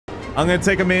I'm gonna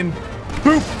take him in.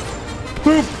 Boop.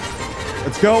 Boop.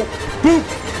 Let's go.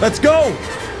 Boop. Let's go.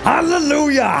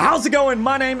 Hallelujah. How's it going?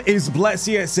 My name is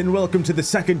Blessious, and welcome to the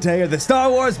second day of the Star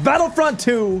Wars Battlefront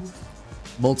 2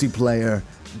 multiplayer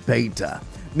beta.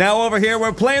 Now over here,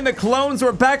 we're playing the clones.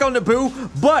 We're back on Naboo,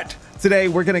 but today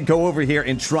we're gonna go over here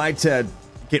and try to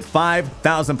get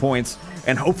 5,000 points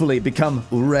and hopefully become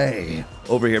REY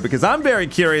over here, because I'm very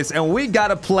curious and we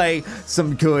gotta play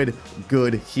some good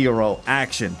hero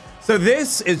action. So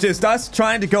this is just us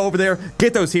trying to go over there,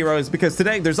 get those heroes, because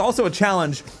today there's also a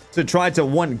challenge to try to,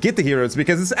 one, get the heroes,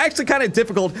 because it's actually kind of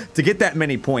difficult to get that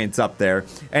many points up there,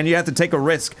 and you have to take a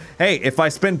risk. Hey, if I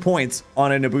spend points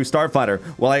on a Naboo starfighter,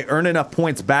 will I earn enough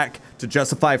points back to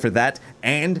justify for that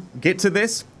and get to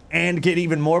this and get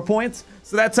even more points?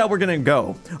 So that's how we're gonna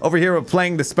go. Over here, we're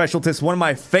playing the Specialist, one of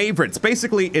my favorites.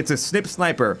 Basically, it's a snip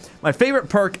sniper. My favorite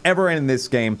perk ever in this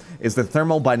game is the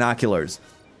thermal binoculars.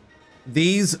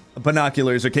 These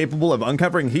binoculars are capable of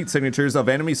uncovering heat signatures of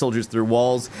enemy soldiers through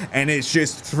walls, and it's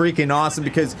just freaking awesome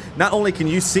because not only can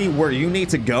you see where you need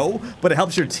to go, but it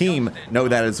helps your team know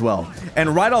that as well.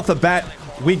 And right off the bat,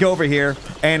 we go over here,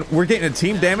 and we're getting a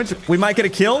team damage. We might get a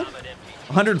kill.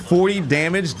 140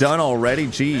 damage done already.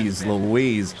 Jeez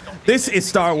Louise. This is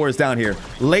Star Wars down here.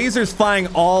 Lasers flying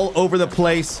all over the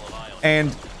place.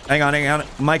 And hang on.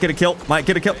 Might get a kill.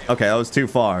 Okay, that was too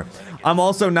far. I'm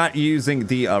also not using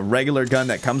the regular gun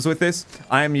that comes with this.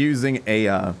 I am using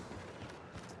a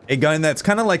gun that's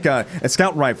kind of like a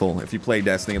scout rifle, if you play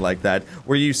Destiny like that,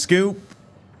 where you scoop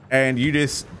and you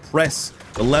just press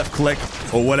the left click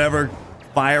or whatever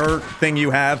fire thing you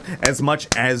have as much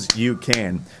as you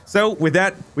can. So with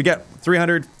that, we got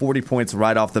 340 points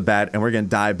right off the bat, and we're gonna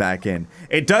dive back in.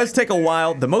 It does take a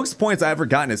while. The most points I ever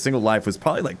got in a single life was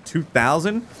probably like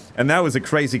 2,000, and that was a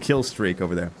crazy kill streak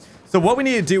over there. So what we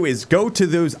need to do is go to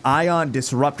those ion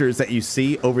disruptors that you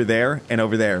see over there and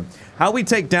over there. How we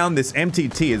take down this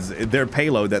MTT is their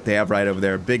payload that they have right over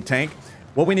there, big tank.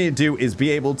 What we need to do is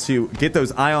be able to get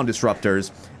those ion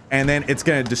disruptors, and then it's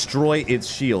gonna destroy its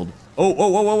shield.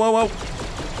 Oh.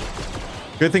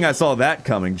 Good thing I saw that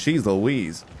coming. Jeez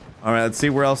Louise. All right, let's see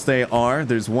where else they are.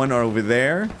 There's one over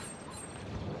there.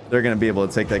 They're going to be able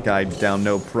to take that guy down,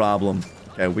 no problem.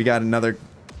 Okay, we got another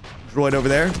droid over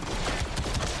there.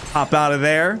 Hop out of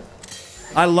there.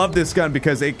 I love this gun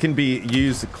because it can be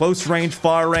used close range,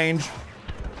 far range,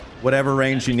 whatever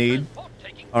range you need.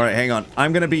 All right, hang on.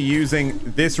 I'm going to be using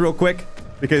this real quick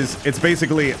because it's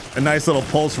basically a nice little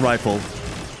pulse rifle.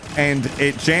 And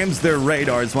it jams their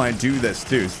radars when I do this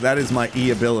too. So that is my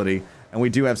E ability. And we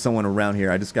do have someone around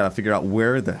here. I just gotta figure out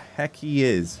where the heck he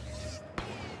is.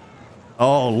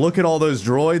 Oh, look at all those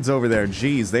droids over there.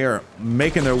 Jeez, they are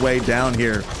making their way down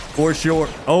here for sure.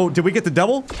 Oh, did we get the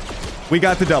double? We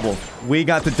got the double. We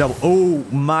got the double. Oh,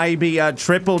 maybe a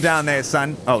triple down there,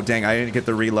 son. Oh, dang, I didn't get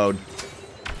the reload.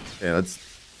 Yeah, let's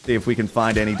see if we can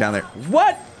find any down there.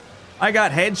 What? I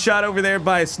got headshot over there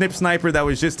by a snip sniper that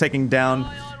was just taking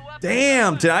down.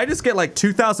 Damn, did I just get like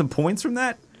 2,000 points from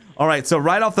that? All right, so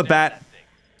right off the bat,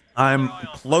 I'm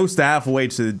close to halfway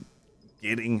to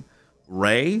getting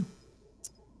REY.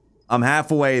 I'm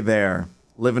halfway there,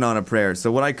 living on a prayer.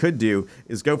 So what I could do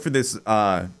is go for this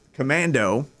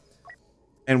commando,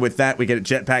 and with that, we get a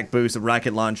jetpack boost, a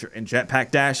rocket launcher, and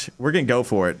jetpack dash. We're gonna go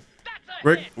for it.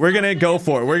 We're gonna go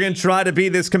for it. We're gonna try to be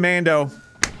this commando.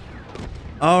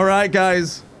 All right,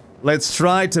 guys, let's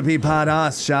try to be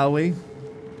badass, shall we?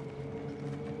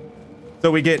 So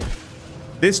we get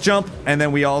this jump, and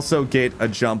then we also get a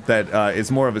jump that is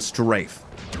more of a strafe.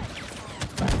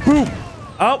 Boom!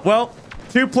 Oh, well,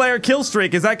 2-player kill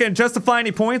streak. Is that going to justify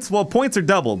any points? Well, points are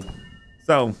doubled.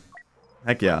 So,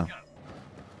 heck yeah.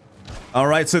 All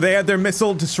right, so they had their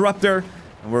missile disruptor,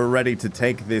 and we're ready to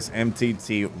take this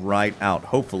MTT right out,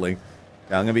 hopefully.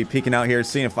 Now, I'm going to be peeking out here,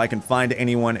 seeing if I can find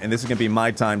anyone, and this is going to be my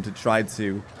time to try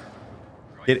to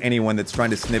get anyone that's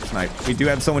trying to snip snipe. We do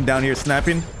have someone down here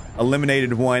sniping.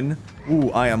 Eliminated one.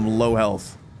 Ooh, I am low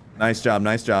health. Nice job,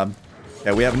 nice job.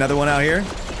 Yeah, we have another one out here.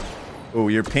 Ooh,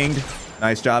 you're pinged.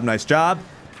 Nice job, nice job.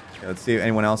 Okay, let's see if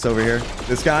anyone else over here.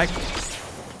 This guy.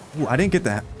 Ooh, I didn't get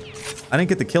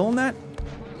the kill on that?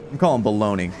 I'm calling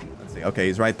baloney. Let's see. Okay,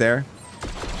 he's right there.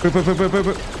 Boop, boop, boop, boop,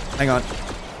 boop, boop. Hang on.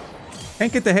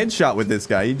 Can't get the headshot with this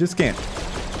guy. You just can't.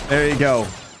 There you go.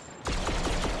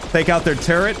 Take out their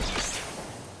turret.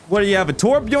 What do you have? A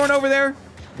Torbjorn over there?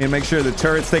 Need to make sure the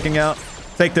turret's taking out.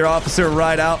 Take their officer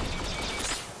right out.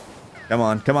 Come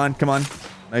on, come on, come on.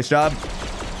 Nice job.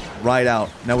 Right out.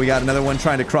 Now we got another one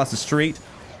trying to cross the street.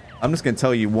 I'm just gonna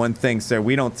tell you one thing, sir.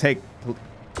 We don't take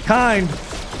kind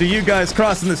to you guys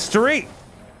crossing the street.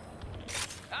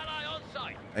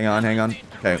 Hang on, hang on.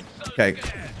 Okay, okay.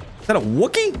 that a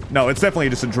Wookiee? No, it's definitely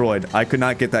just a droid. I could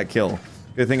not get that kill.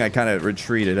 Good thing I kind of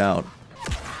retreated out.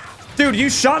 Dude, you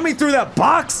shot me through that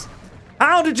box?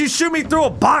 How did you shoot me through a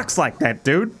box like that,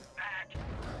 dude?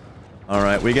 All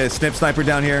right, we get a snip sniper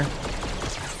down here.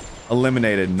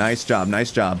 Eliminated. Nice job,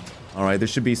 nice job. All right, there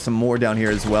should be some more down here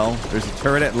as well. There's a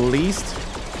turret at least.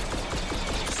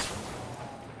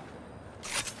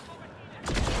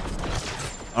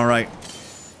 All right,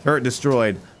 turret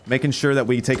destroyed. Making sure that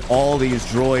we take all these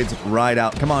droids right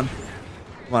out. Come on.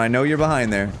 Come on, I know you're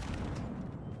behind there.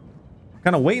 I'm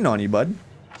kind of waiting on you, bud.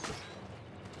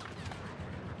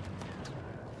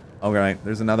 All right,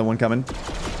 there's another one coming.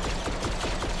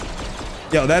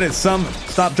 Yo, that is some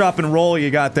stop, drop, and roll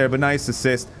you got there, but nice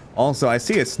assist. Also, I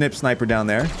see a snip sniper down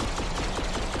there.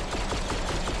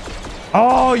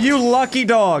 Oh, you lucky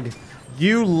dog.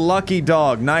 You lucky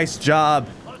dog. Nice job.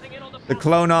 The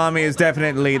clone army is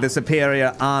definitely the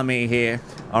superior army here.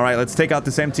 All right, let's take out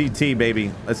this MTT,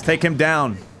 baby. Let's take him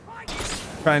down.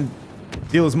 Try and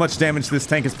deal as much damage to this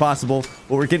tank as possible.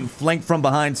 But we're getting flanked from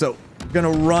behind, so we're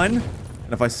gonna run.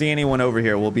 And if I see anyone over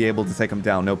here, we'll be able to take him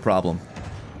down, no problem.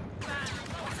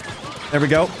 There we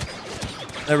go.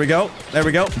 There we go. There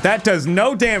we go. That does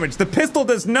no damage. The pistol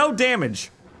does no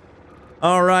damage.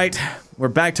 All right, we're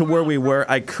back to where we were.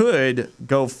 I could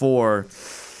go for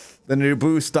the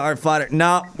Naboo starfighter.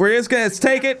 No, we're just gonna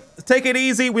take it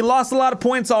easy. We lost a lot of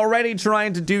points already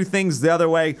trying to do things the other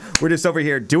way. We're just over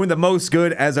here doing the most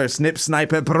good as our snip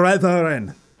sniper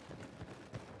brethren.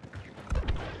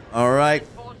 All right,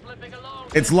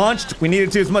 it's launched. We need to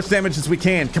do as much damage as we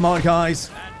can. Come on, guys.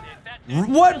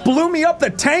 What blew me up the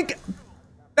tank?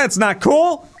 That's not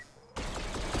cool.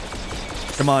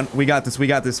 Come on, we got this. We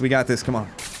got this. We got this. Come on.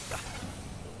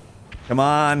 Come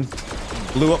on.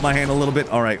 Blew up my hand a little bit.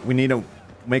 All right, we need to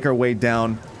make our way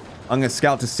down. I'm gonna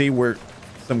scout to see where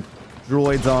some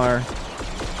droids are.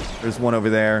 There's one over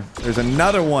there. There's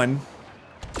another one.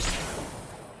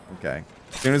 Okay.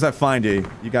 As soon as I find you,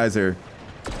 you guys are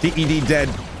DED dead.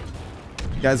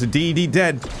 You guys are DED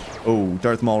dead. Oh,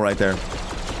 Darth Maul right there.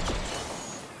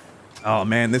 Oh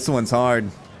man, this one's hard.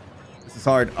 This is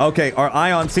hard. Okay, our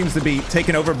Ion seems to be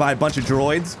taken over by a bunch of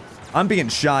droids. I'm being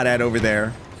shot at over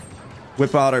there.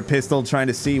 Whip out our pistol, trying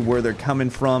to see where they're coming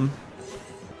from.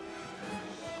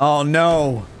 Oh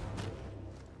no.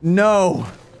 No.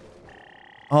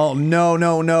 Oh no,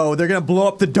 no, no. They're gonna blow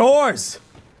up the doors.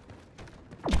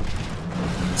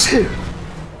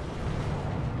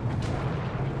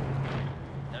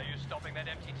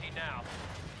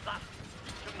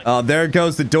 Oh, there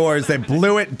goes the doors. They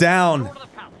blew it down.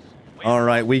 All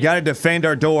right, we got to defend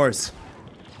our doors.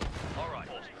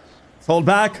 Let's hold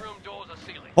back.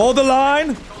 Hold the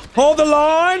line. Hold the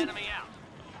line.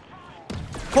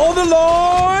 Hold the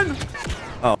line.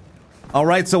 Oh. All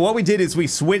right, so what we did is we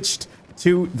switched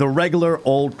to the regular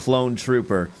old clone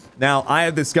trooper. Now, I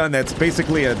have this gun that's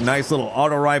basically a nice little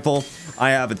auto rifle.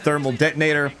 I have a thermal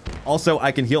detonator. Also,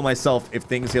 I can heal myself if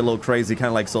things get a little crazy, kind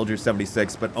of like Soldier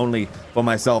 76, but only for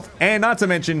myself. And not to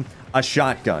mention, a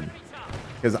shotgun.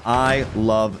 Because I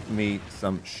love me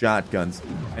some shotguns.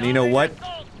 And you know what?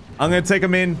 I'm going to take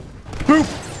them in. Boop!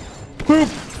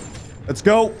 Boop! Let's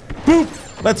go!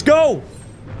 Boop! Let's go!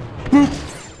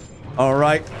 Boop! All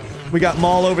right. We got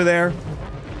Maul over there.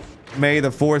 May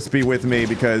the Force be with me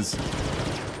because...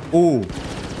 Ooh.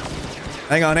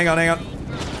 Hang on, hang on, hang on.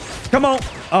 Come on!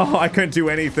 Oh, I couldn't do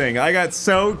anything. I got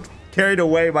so carried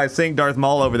away by seeing Darth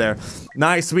Maul over there.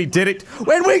 Nice, we did it.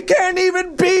 When we can't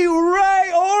even be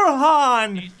Rey or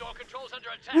Han!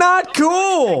 Not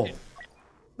cool!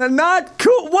 Not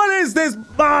cool! What is this?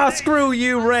 Ah, screw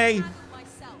you, Rey!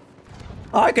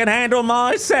 I can handle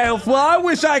myself. Well, I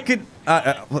wish I could...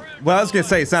 well, I was gonna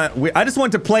say, it's not... I just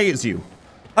want to play as you.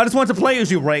 I just want to play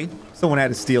as you, Rey. Someone had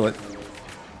to steal it.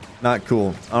 Not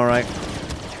cool. Alright.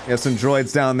 We have some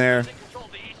droids down there.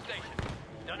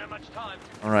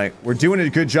 Alright, we're doing a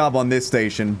good job on this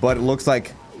station, but it looks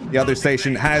like the other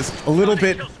station has a little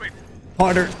bit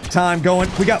harder time going.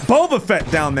 We got Boba Fett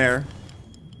down there.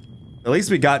 At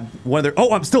least we got one of their...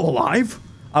 Oh, I'm still alive?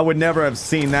 I would never have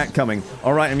seen that coming.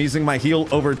 Alright, I'm using my heal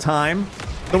over time.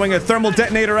 Throwing a thermal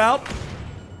detonator out.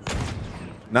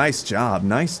 Nice job,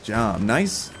 nice job,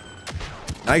 nice.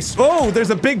 Nice. Oh, there's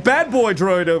a big bad boy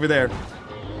droid over there.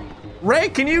 Rey,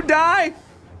 can you die?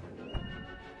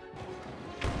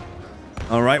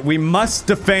 All right, we must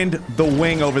defend the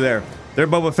wing over there. Their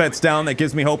Boba Fett's down. That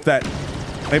gives me hope that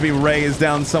maybe Rey is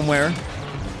down somewhere.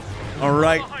 All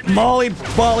right, Molly,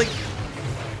 Bolly.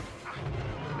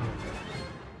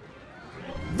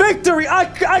 Victory! I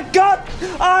got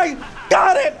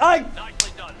it!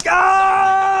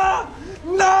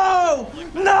 No!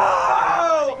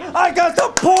 No! I got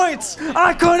the points!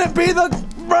 I couldn't be the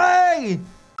Rey!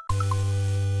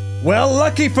 Well,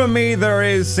 lucky for me, there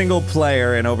is single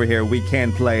player, and over here we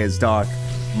can play as Darth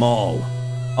Maul.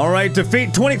 Alright,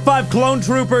 defeat 25 clone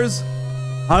troopers.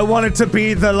 I wanted to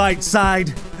be the light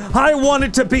side. I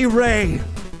wanted to be Rey.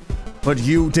 But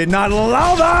you did not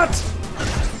allow that!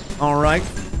 Alright,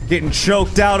 getting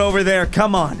choked out over there.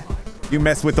 Come on. You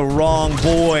messed with the wrong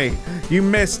boy. You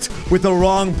messed with the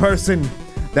wrong person.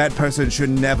 That person should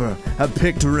never have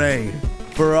picked Rey.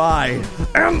 For I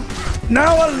am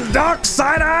now a dark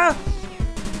sider.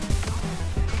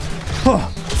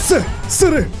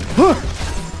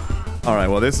 Alright,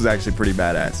 well this is actually pretty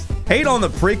badass. Hate on the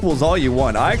prequels all you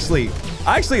want. I actually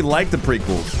like the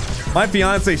prequels. My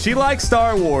fiance, she likes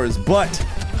Star Wars, but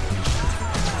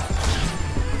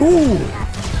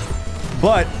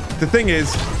but the thing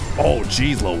is, oh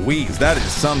geez Louise, that is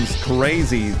some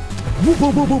crazy.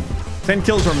 10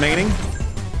 kills remaining.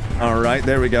 Alright,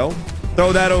 there we go.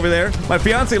 Throw that over there. My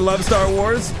fiance loves Star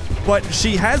Wars, but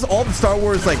she has all the Star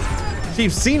Wars, like,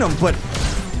 she's seen them, but,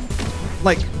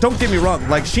 like, don't get me wrong,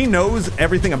 like, she knows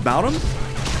everything about them,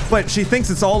 but she thinks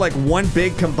it's all, like, one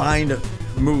big combined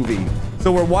movie.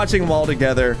 So we're watching them all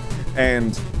together,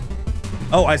 and,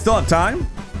 oh, I still have time?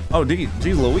 Oh,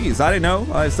 geez Louise, I didn't know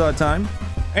I still had time.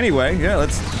 Anyway, yeah,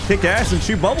 let's kick ass and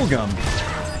chew bubblegum.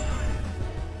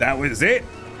 That was it.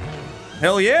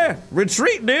 Hell yeah,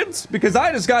 retreat, dudes, because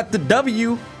I just got the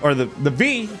W, or the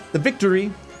V, the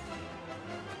victory.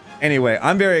 Anyway,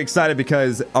 I'm very excited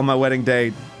because on my wedding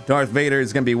day, Darth Vader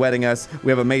is going to be wedding us.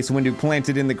 We have a Mace Windu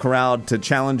planted in the crowd to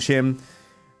challenge him.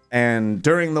 And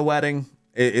during the wedding,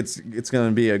 it's going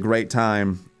to be a great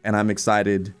time, and I'm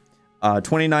excited.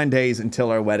 29 days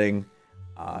until our wedding.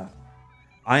 I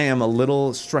am a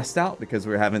little stressed out because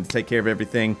we're having to take care of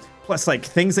everything. Plus, like,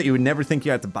 things that you would never think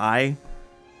you had to buy.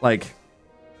 Like,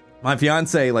 my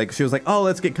fiance, like, she was like, oh,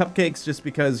 let's get cupcakes just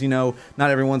because, you know,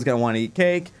 not everyone's going to want to eat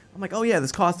cake. I'm like, oh, yeah,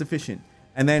 that's cost efficient.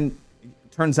 And then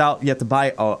it turns out you have to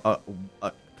buy a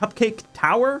cupcake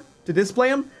tower to display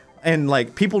them. And,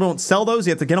 like, people don't sell those.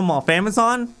 You have to get them off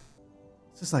Amazon.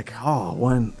 It's just like, oh,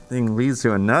 one thing leads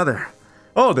to another.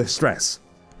 Oh, the stress.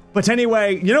 But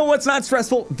anyway, you know what's not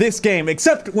stressful? This game.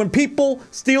 Except when people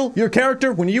steal your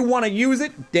character, when you want to use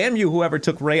it. Damn you, whoever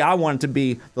took Rey. I want it to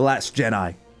be the Last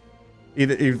Jedi.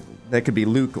 Either that could be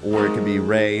Luke, or it could be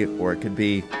Rey, or it could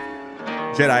be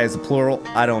Jedi as a plural.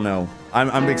 I don't know.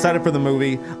 I'm excited for the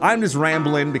movie. I'm just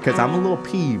rambling because I'm a little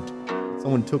peeved.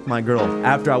 Someone took my girl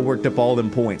after I worked up all them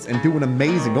points and doing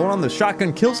amazing. Going on the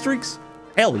shotgun kill streaks?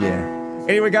 Hell yeah.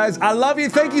 Anyway, guys, I love you.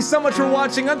 Thank you so much for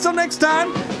watching. Until next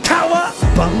time,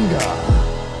 Cowabunga!